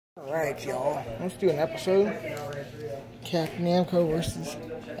Alright, y'all. Let's do an episode. Captain Namco versus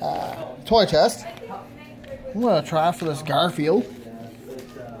toy test. I'm going to try for this Garfield.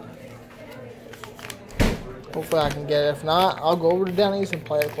 Hopefully I can get it. If not, I'll go over to Denny's and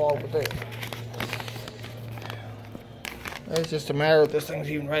play it with it. It's just a matter of this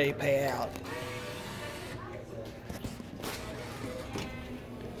thing's even ready to pay out.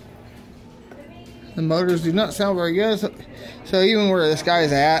 The motors do not sound very good, so even where this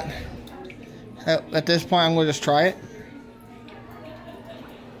guy's at this point, I'm going to just try it.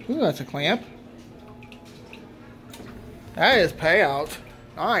 Ooh, that's a clamp. That is payout.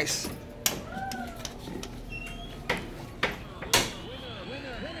 Nice.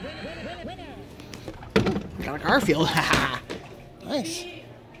 Got a Garfield. Nice.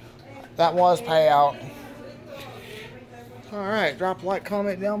 That was payout. Alright, drop a like,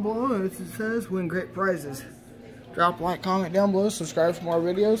 comment down below. As it says, win great prizes. Drop a like, comment down below, subscribe for more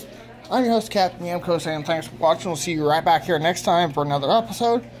videos. I'm your host, Captain Namco, saying thanks for watching. We'll see you right back here next time for another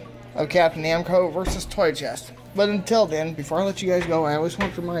episode of Captain Namco versus Toy Chest. But until then, before I let you guys go, I always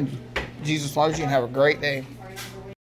want to remind you, Jesus loves you and have a great day.